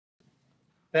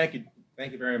Thank you.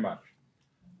 Thank you very much.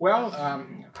 Well,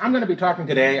 I'm going to be talking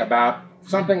today about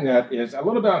something that is a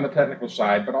little bit on the technical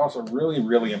side, but also really,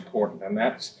 really important, and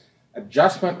that's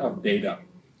adjustment of data.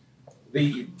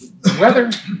 The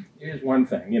weather is one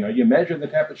thing. You measure the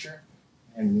temperature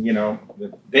and,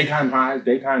 the daytime highs,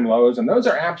 daytime lows, and those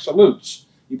are absolutes.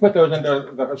 You put those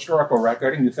into the historical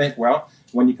record and you think, well,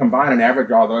 when you combine and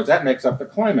average all those, that makes up the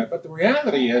climate. But the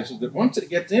reality is that once it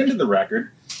gets into the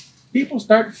record, people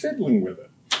start fiddling with it.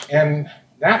 And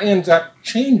that ends up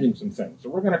changing some things. So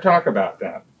we're going to talk about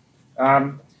that.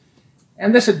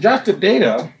 And this adjusted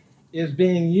data is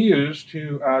being used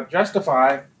to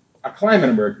justify a climate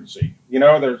emergency.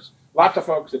 There's lots of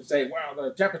folks that say, well,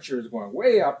 the temperature is going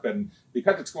way up, and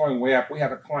because it's going way up, we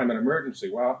have a climate emergency.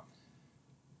 Well,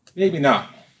 maybe not.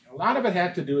 A lot of it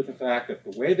has to do with the fact that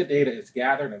the way the data is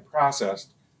gathered and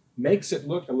processed makes it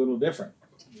look a little different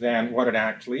than what it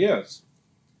actually is.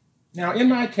 Now, in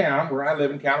my town, where I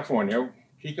live in California,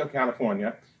 Chico,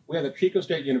 California, we have the Chico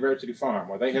State University farm,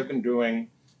 where they have been doing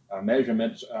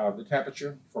measurements of the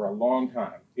temperature for a long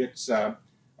time. It's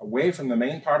away from the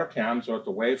main part of town, so it's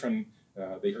away from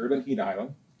the urban heat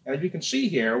island. And as you can see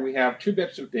here, we have two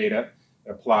bits of data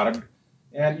plotted,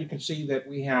 and you can see that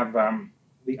we have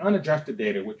the unadjusted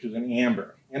data, which is in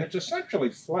amber. And it's essentially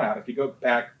flat. If you go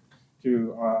back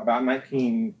to about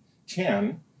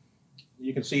 1910,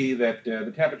 you can see that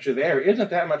the temperature there isn't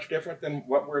that much different than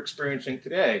what we're experiencing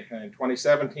today. In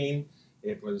 2017,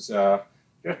 it was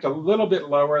just a little bit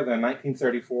lower than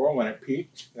 1934 when it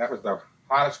peaked. That was the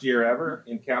hottest year ever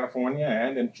in California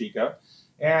and in Chico.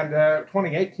 And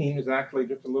 2018 is actually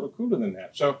just a little cooler than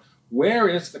that. So where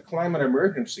is the climate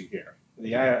emergency here?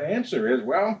 The answer is,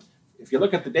 well, if you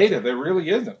look at the data, there really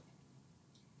isn't.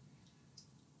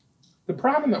 The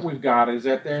problem that we've got is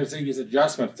that there's these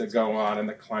adjustments that go on in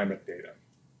the climate data.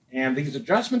 And these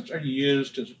adjustments are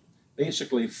used to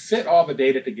basically fit all the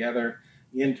data together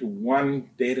into one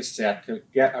data set to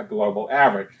get a global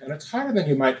average. And it's harder than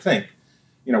you might think.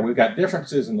 We've got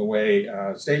differences in the way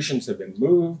stations have been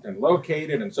moved and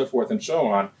located and so forth and so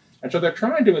on. And so they're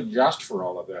trying to adjust for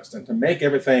all of this and to make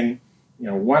everything,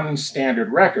 one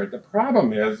standard record. The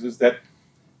problem is that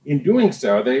in doing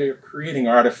so, they are creating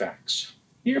artifacts.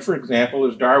 Here, for example,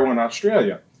 is Darwin,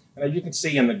 Australia. And as you can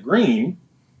see in the green,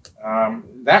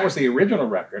 that was the original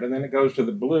record, and then it goes to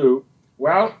the blue.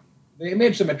 Well, they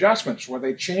made some adjustments where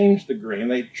they changed the green.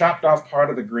 They chopped off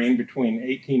part of the green between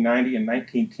 1890 and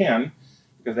 1910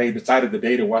 because they decided the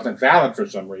data wasn't valid for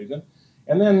some reason.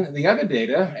 And then the other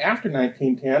data, after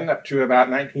 1910 up to about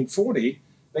 1940,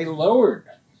 they lowered.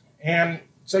 And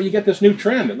so you get this new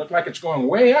trend. It looked like it's going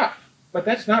way up, but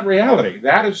that's not reality.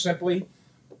 That is simply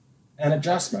an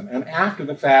adjustment, an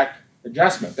after-the-fact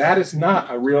adjustment. That is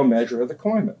not a real measure of the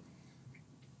climate.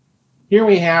 Here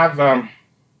we have,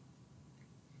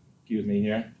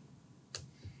 Here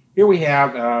we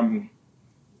have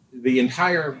the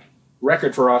entire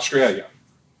record for Australia.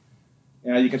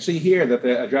 Now you can see here that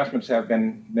the adjustments have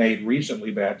been made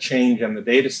recently by a change in the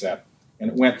data set, and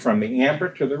it went from the amber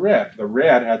to the red. The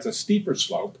red has a steeper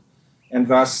slope, and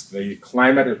thus the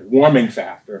climate is warming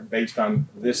faster based on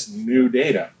this new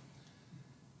data.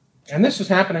 And this is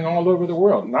happening all over the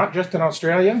world, not just in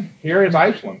Australia. Here is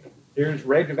Iceland. Here's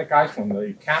Reykjavik, Iceland,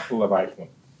 the capital of Iceland.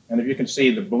 And if you can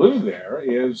see, the blue there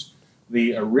is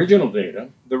the original data.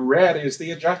 The red is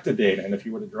the adjusted data. And if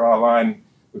you were to draw a line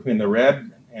between the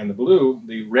red and the blue,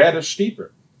 the red is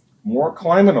steeper. More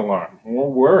climate alarm,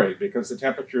 more worry because the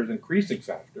temperature is increasing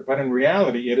faster. But in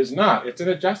reality, it is not. It's an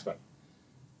adjustment.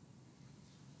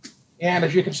 And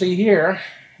as you can see here,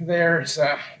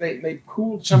 they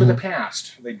cooled some of the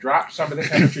past. They dropped some of the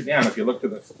temperature down. If you look to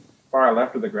the far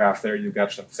left of the graph there, you've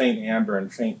got some faint amber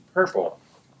and faint purple.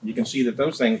 You can see that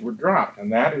those things were dropped,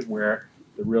 and that is where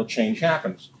the real change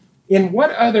happens. In what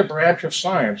other branch of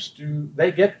science do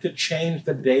they get to change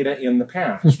the data in the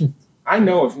past? I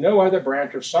know of no other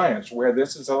branch of science where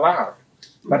this is allowed,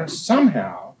 but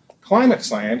somehow climate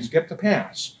science gets to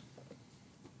pass.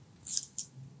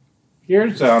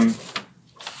 Here's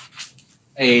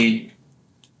a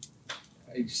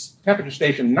temperature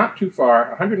station not too far,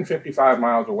 155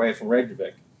 miles away from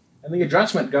Reykjavik, and the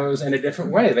adjustment goes in a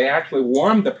different way. They actually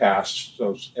warmed the past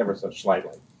ever so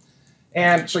slightly.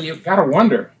 And so you've got to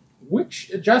wonder, which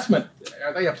adjustment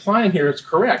are they applying here is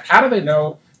correct? How do they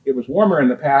know it was warmer in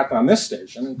the past on this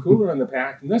station and cooler in the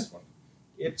past in this one?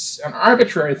 It's an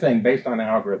arbitrary thing based on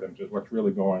algorithms is what's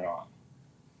really going on.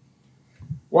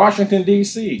 Washington,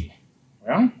 D.C.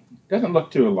 Well, it doesn't look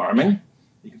too alarming.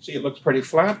 You can see it looks pretty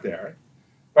flat there.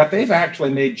 But they've actually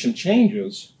made some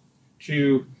changes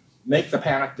to make the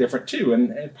path different too.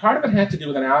 And part of it had to do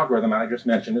with an algorithm I just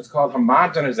mentioned. It's called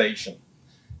homogenization.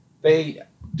 They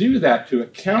do that to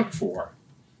account for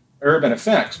urban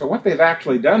effects, but what they've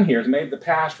actually done here is made the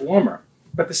past warmer.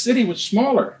 But the city was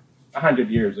smaller 100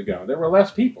 years ago. There were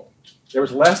less people. There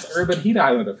was less urban heat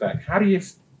island effect. How do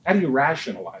you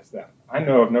rationalize that? I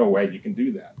know of no way you can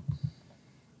do that.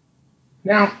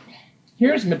 Now,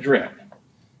 here's Madrid,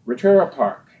 Retiro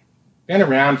Park. Been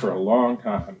around for a long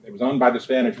time. It was owned by the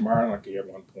Spanish monarchy at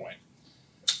one point.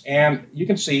 And you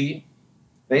can see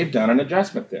they've done an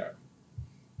adjustment there.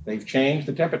 They've changed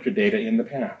the temperature data in the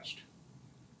past.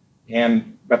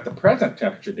 But the present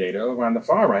temperature data over on the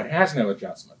far right has no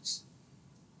adjustments.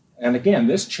 And again,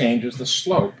 this changes the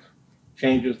slope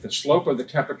of the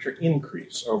temperature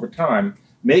increase over time,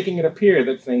 making it appear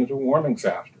that things are warming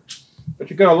faster. But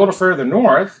you go a little further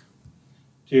north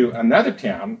to another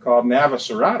town called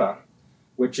Navacerrada,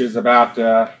 which is about,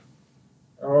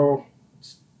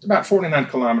 it's about 49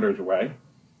 kilometers away.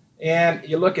 And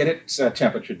you look at its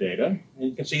temperature data, and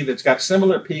you can see that it's got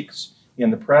similar peaks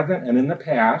in the present and in the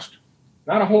past.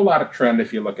 Not a whole lot of trend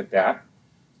if you look at that.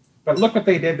 But look what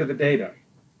they did to the data.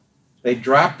 They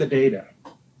dropped the data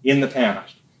in the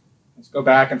past. Let's go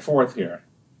back and forth here.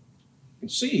 You can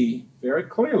see very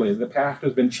clearly the past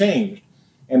has been changed.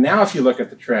 And now if you look at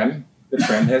the trend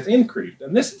has increased.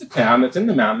 And this is a town that's in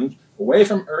the mountains, away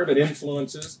from urban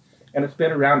influences, and it's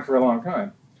been around for a long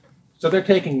time. So they're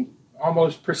taking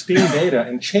almost pristine data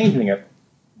and changing it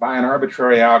by an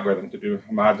arbitrary algorithm to do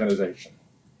homogenization.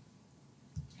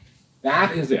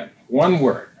 That is it. One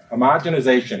word.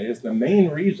 Homogenization is the main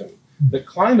reason that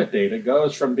climate data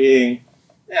goes from being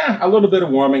a little bit of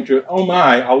warming to, oh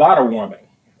my, a lot of warming.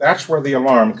 That's where the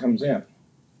alarm comes in.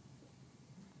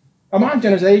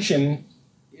 Homogenization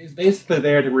is basically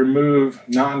there to remove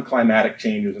non-climatic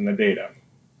changes in the data.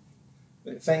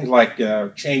 Things like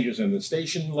changes in the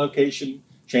station location,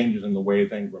 changes in the way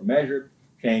things were measured,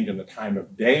 change in the time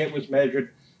of day it was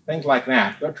measured, things like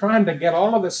that. They're trying to get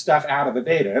all of this stuff out of the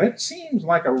data, and it seems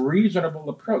like a reasonable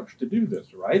approach to do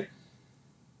this, right?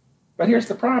 But here's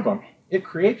the problem. It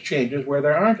creates changes where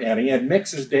there aren't any and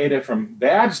mixes data from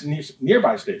bad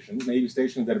nearby stations, maybe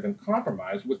stations that have been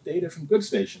compromised, with data from good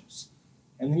stations.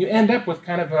 And then you end up with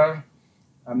kind of a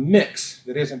mix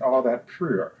that isn't all that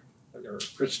pure or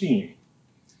pristine.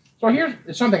 So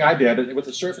here's something I did with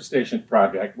the Surface Stations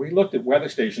Project. We looked at weather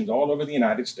stations all over the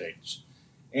United States.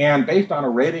 And based on a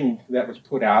rating that was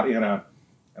put out in a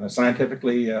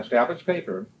scientifically established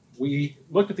paper, we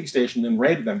looked at these stations and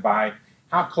rated them by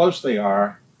how close they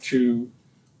are to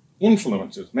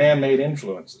influences, man-made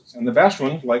influences. And the best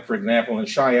ones, like for example in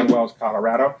Cheyenne Wells,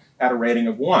 Colorado, had a rating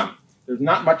of 1. There's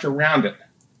not much around it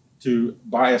to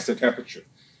bias the temperature.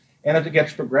 And as it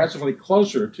gets progressively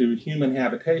closer to human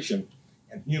habitation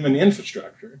and human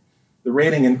infrastructure, the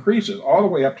rating increases all the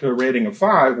way up to a rating of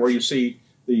 5, where you see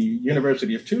the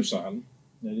University of Tucson,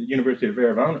 the University of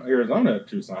Arizona at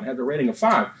Tucson, has a rating of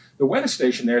 5. The weather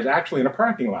station there is actually in a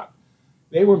parking lot.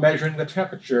 They were measuring the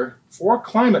temperature for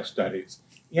climate studies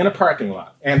in a parking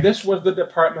lot. And this was the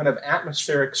Department of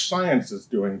Atmospheric Sciences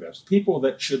doing this, people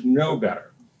that should know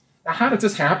better. Now, how does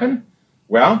this happen?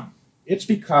 Well, it's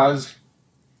because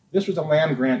this was a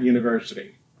land-grant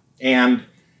university. And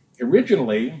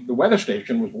originally, the weather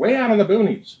station was way out in the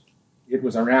boonies. It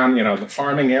was around, the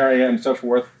farming area and so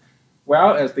forth.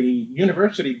 Well, as the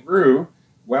university grew,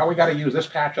 well, we got to use this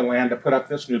patch of land to put up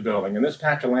this new building, and this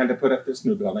patch of land to put up this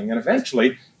new building. And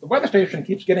eventually, the weather station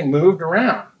keeps getting moved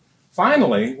around.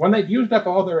 Finally, when they'd used up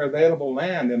all their available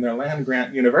land in their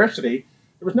land-grant university,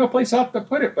 there was no place else to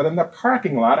put it but in the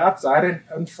parking lot outside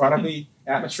in front of the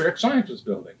Atmospheric Sciences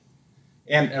building.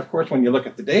 And, of course, when you look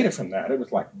at the data from that, it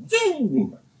was like,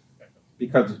 zoom!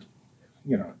 Because,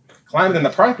 climate in the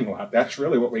parking lot, that's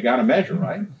really what we got to measure,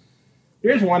 right?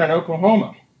 Here's one in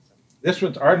Oklahoma. This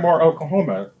was Ardmore,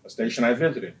 Oklahoma, a station I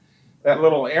visited. That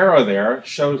little arrow there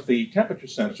shows the temperature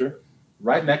sensor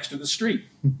right next to the street.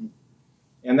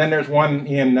 And then there's one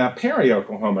in Perry,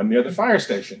 Oklahoma, near the fire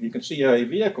station. You can see a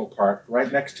vehicle parked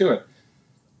right next to it.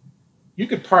 You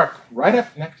could park right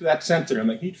up next to that sensor, and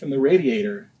the heat from the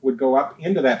radiator would go up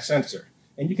into that sensor.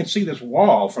 And you can see this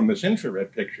wall from this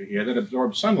infrared picture here that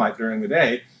absorbs sunlight during the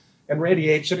day and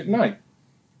radiates it at night.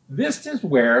 This is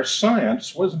where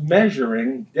science was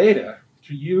measuring data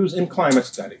to use in climate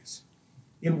studies.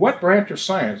 In what branch of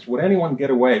science would anyone get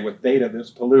away with data this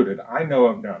polluted? I know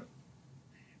of none.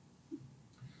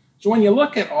 So when you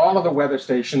look at all of the weather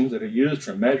stations that are used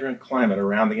for measuring climate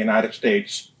around the United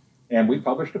States, and we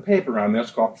published a paper on this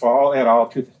called Fall et al.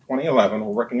 2011,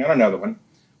 we're working on another one,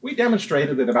 we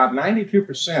demonstrated that about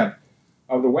 92%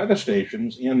 of the weather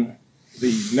stations in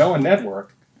the NOAA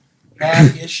network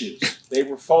had issues. They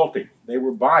were faulty. They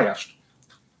were biased.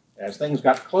 As things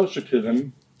got closer to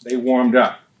them, they warmed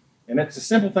up. And it's a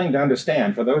simple thing to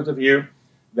understand. For those of you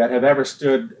that have ever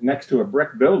stood next to a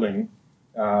brick building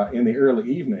in the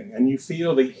early evening, and you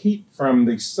feel the heat from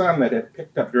the sun that it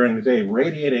picked up during the day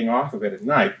radiating off of it at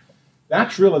night,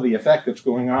 that's really the effect that's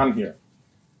going on here.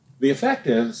 The effect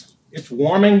is it's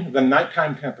warming the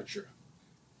nighttime temperature.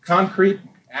 Concrete,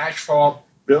 asphalt,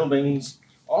 buildings,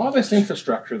 all this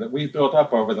infrastructure that we've built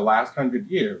up over the last 100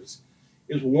 years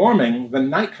is warming the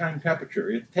nighttime temperature.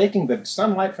 It's taking the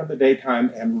sunlight from the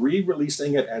daytime and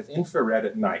re-releasing it as infrared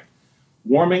at night,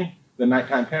 warming the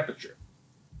nighttime temperature.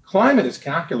 Climate is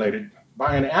calculated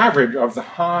by an average of the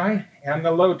high and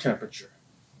the low temperature.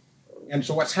 And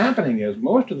so what's happening is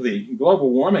most of the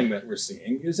global warming that we're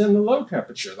seeing is in the low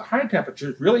temperature. The high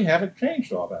temperatures really haven't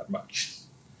changed all that much.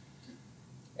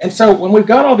 And so when we've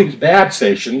got all these bad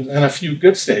stations and a few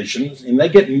good stations, and they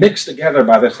get mixed together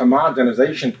by this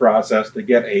homogenization process to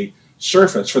get a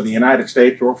surface for the United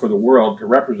States or for the world to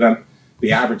represent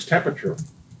the average temperature,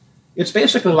 it's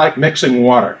basically like mixing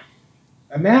water.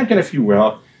 Imagine, if you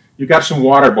will, you've got some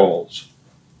water bowls.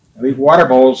 And these water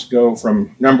bowls go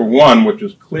from number 1, which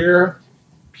is clear,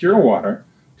 pure water,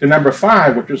 to number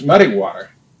 5, which is muddy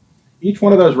water. Each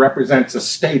one of those represents a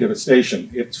state of a station,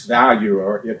 its value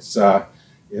or its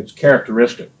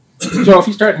characteristic. So if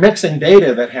you start mixing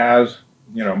data that has,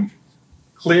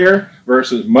 clear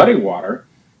versus muddy water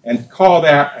and call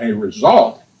that a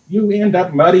result, you end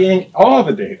up muddying all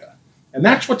the data. And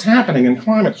that's what's happening in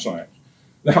climate science.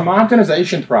 The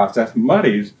homogenization process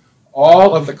muddies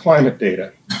all of the climate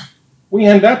data. We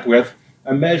end up with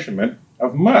a measurement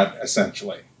of mud,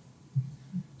 essentially.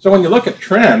 So when you look at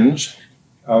trends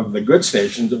of the good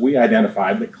stations that we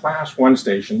identified, the class 1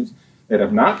 stations that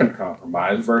have not been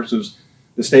compromised versus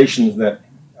the stations that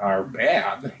are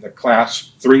bad, the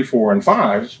class 3, 4, and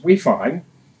 5s, we find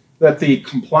that the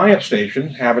compliant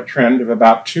stations have a trend of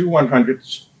about 2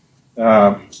 100ths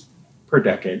per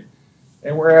decade,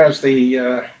 and whereas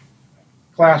the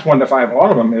class 1 to 5,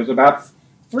 all of them, is about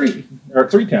 3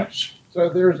 tenths. So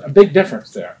there's a big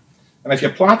difference there. And if you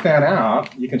plot that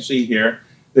out, you can see here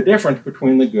the difference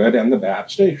between the good and the bad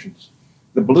stations.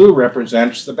 The blue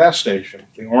represents the best station.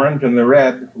 The orange and the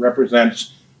red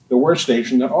represents the worst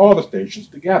station and all the stations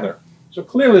together. So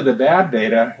clearly the bad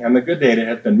data and the good data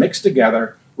have been mixed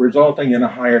together, resulting in a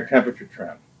higher temperature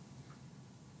trend.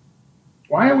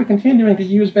 Why are we continuing to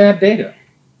use bad data?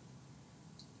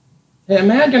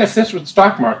 Imagine if this was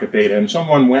stock market data and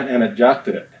someone went and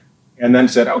adjusted it and then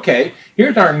said, okay,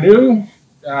 here's our new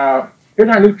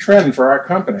trend for our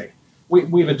company.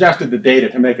 We've adjusted the data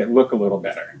to make it look a little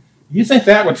better. You think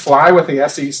that would fly with the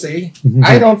SEC? Mm-hmm.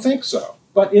 I don't think so.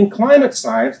 But in climate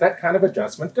science, that kind of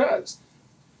adjustment does.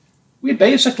 We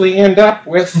basically end up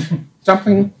with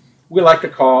something we like to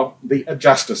call the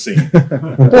adjust-a-scene,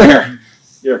 where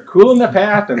you're cool in the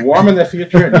past and warm in the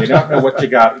future, and you don't know what you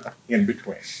got in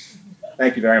between.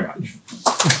 Thank you very much.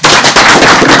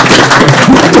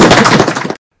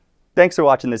 Thanks for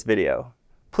watching this video.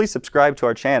 Please subscribe to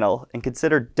our channel and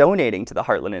consider donating to the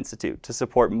Heartland Institute to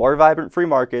support more vibrant free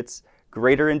markets,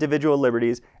 greater individual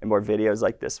liberties, and more videos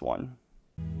like this one.